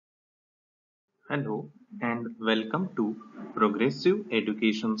Hello and welcome to Progressive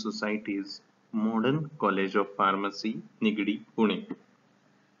Education Society's Modern College of Pharmacy, Nigadi, Pune.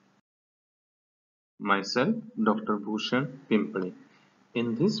 Myself, Dr. Bhushan Pimple.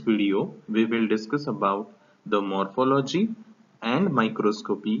 In this video, we will discuss about the morphology and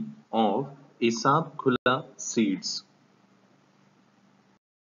microscopy of Isapghula seeds.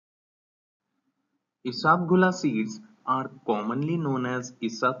 Isapghula seeds are commonly known as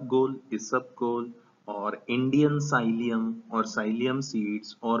isabgol, or Indian psyllium or psyllium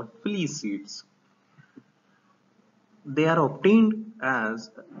seeds or flea seeds. They are obtained as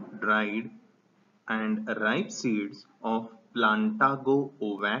dried and ripe seeds of Plantago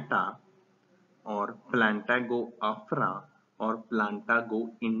ovata or Plantago afra or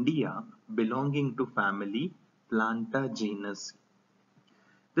Plantago india belonging to family Plantageneaceae.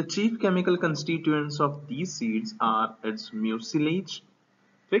 The chief chemical constituents of these seeds are its mucilage,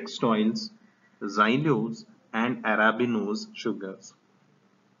 fixed oils, xylose, and arabinose sugars.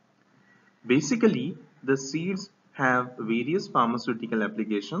 Basically, the seeds have various pharmaceutical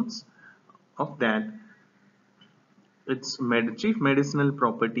applications. Of that, its chief medicinal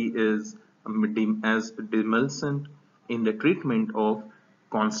property is as demulcent in the treatment of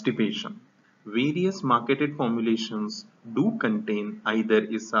constipation. Various marketed formulations do contain either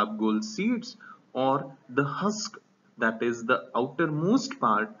isabgol seeds or the husk, that is the outermost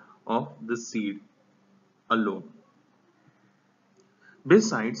part of the seed alone.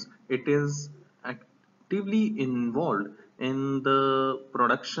 Besides, it is actively involved in the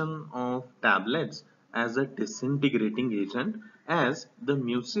production of tablets as a disintegrating agent, as the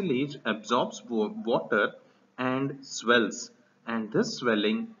mucilage absorbs water and swells, and this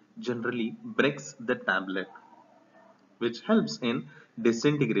swelling generally breaks the tablet, which helps in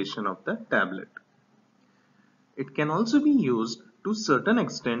disintegration of the tablet. It can also be used to certain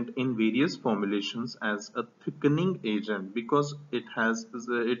extent in various formulations as a thickening agent because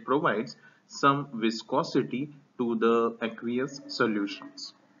it provides some viscosity to the aqueous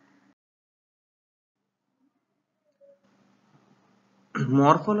solutions.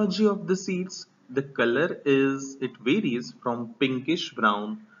 Morphology of the seeds, the color is it varies from pinkish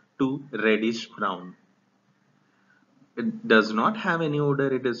brown to reddish brown. It does not have any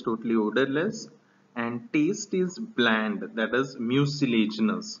odor, it is totally odorless, and taste is bland, that is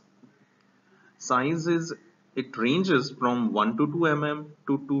mucilaginous. Size is it ranges from 1 to 2 mm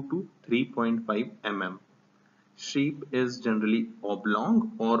to 2 to 3.5 mm. Shape is generally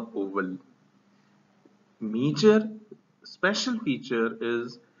oblong or oval. Major special feature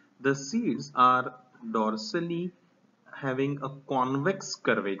is the seeds are dorsally having a convex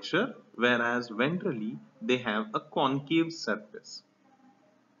curvature, whereas ventrally they have a concave surface,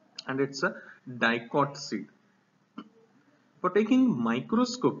 and it's a dicot seed. For taking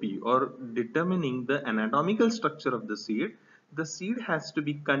microscopy or determining the anatomical structure of the seed has to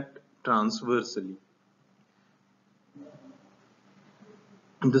be cut transversely.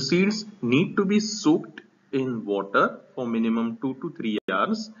 The seeds need to be soaked in water for minimum 2 to 3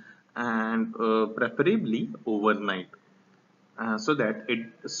 hours and preferably overnight, so that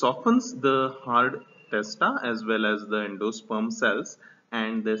it softens the hard testa as well as the endosperm cells,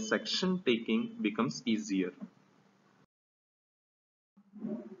 and the section taking becomes easier.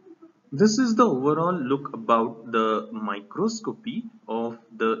 This is the overall look about the microscopy of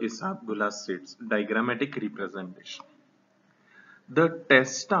the Isapghula seeds, diagrammatic representation. The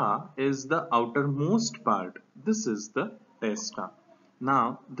testa is the outermost part. This is the testa.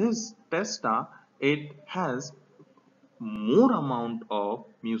 Now, this testa, it has more amount of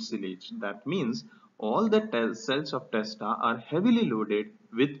mucilage. That means all the cells of testa are heavily loaded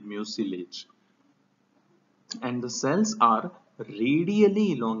with mucilage, and the cells are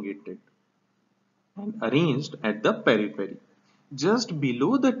radially elongated and arranged at the periphery. Just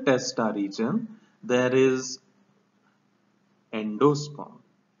below the testa region, there is endosperm.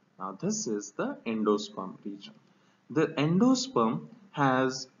 Now, this is the endosperm region. The endosperm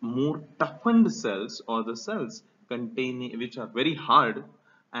has more toughened cells, or the cells containing which are very hard,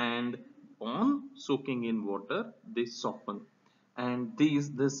 and on soaking in water they soften. And this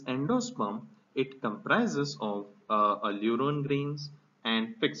endosperm, it comprises of alluron grains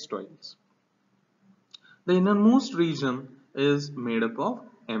and fixed oils. The innermost region is made up of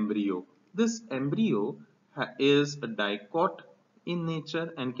embryo. This embryo is a dicot in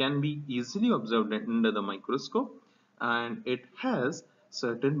nature and can be easily observed under the microscope, and it has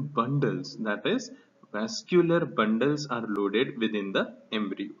certain bundles, that is vascular bundles are loaded within the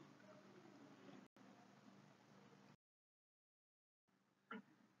embryo.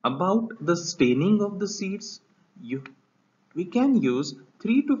 About the staining of the seeds, we can use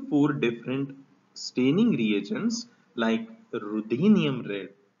 3 to 4 different staining reagents like ruthenium red.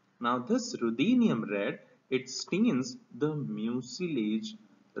 Now this ruthenium red, it stains the mucilage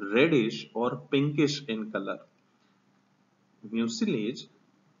reddish or pinkish in color. Mucilage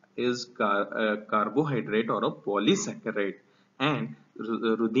is a carbohydrate or a polysaccharide, and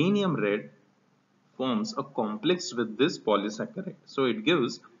ruthenium red forms a complex with this polysaccharide. So it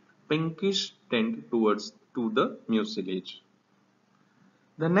gives pinkish tint towards to the mucilage.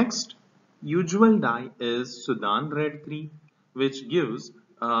 The next usual dye is Sudan red 3, which gives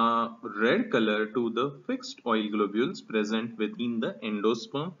a red color to the fixed oil globules present within the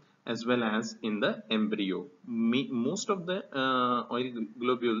endosperm as well as in the embryo. Most of the oil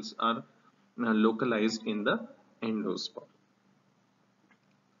globules are localized in the endosperm.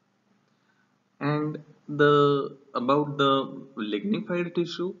 And the about the lignified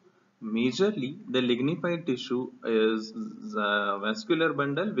tissue, majorly the lignified tissue is the vascular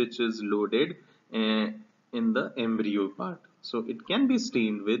bundle which is loaded in the embryo part. So it can be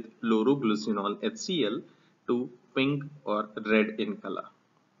stained with chloroglucinol HCl to pink or red in color.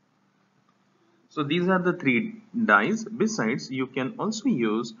 So these are the three dyes. Besides, you can also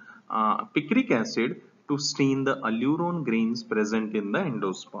use picric acid to stain the alluron grains present in the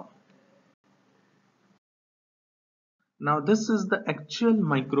endosperm. Now this is the actual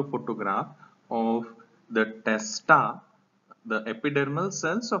microphotograph of the testa, the epidermal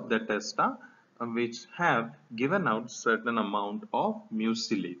cells of the testa, which have given out certain amount of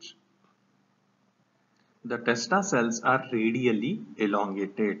mucilage. The testa cells are radially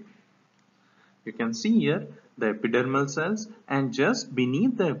elongated. You can see here the epidermal cells, and just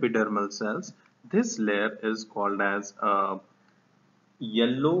beneath the epidermal cells, this layer is called as a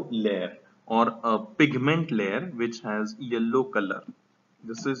yellow layer or a pigment layer which has yellow color.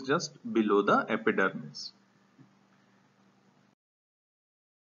 This is just below the epidermis.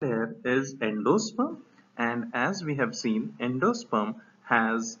 Layer is endosperm, and as we have seen, endosperm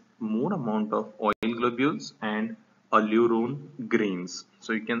has more amount of oil globules and alluron grains.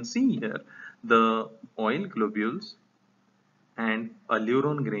 So you can see here the oil globules and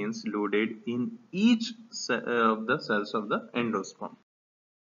alluron grains loaded in each of the cells of the endosperm.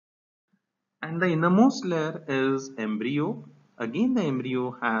 And the innermost layer is embryo. Again, the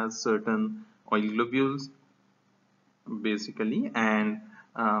embryo has certain oil globules basically, and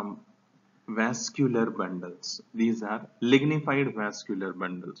vascular bundles. These are lignified vascular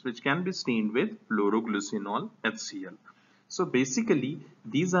bundles which can be stained with chloroglucinol HCl. So basically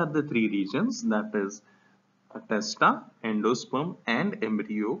these are the three regions, that is testa, endosperm and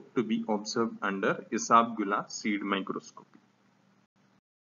embryo, to be observed under Isapghula seed microscopy.